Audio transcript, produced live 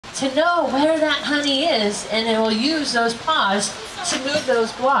to know where that honey is, and it will use those paws to move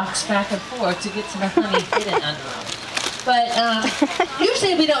those blocks back and forth to get to the honey hidden under them. But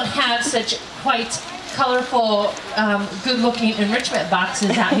usually we don't have such quite colorful, good-looking enrichment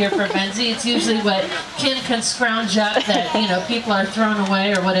boxes out here for Benzy. It's usually what Kim can scrounge up that, you know, people are throwing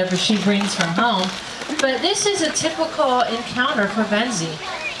away or whatever she brings from home. But this is a typical encounter for Benzy.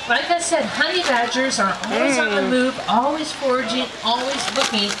 Like I said, honey badgers are always on the move, always foraging, always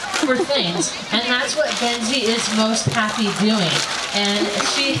looking for things. And that's what Benzy is most happy doing. And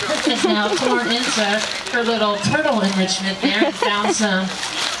she has now torn into her little turtle enrichment there and found some,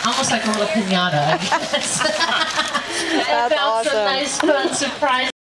 almost like a little piñata, I guess. And found some nice, fun surprises.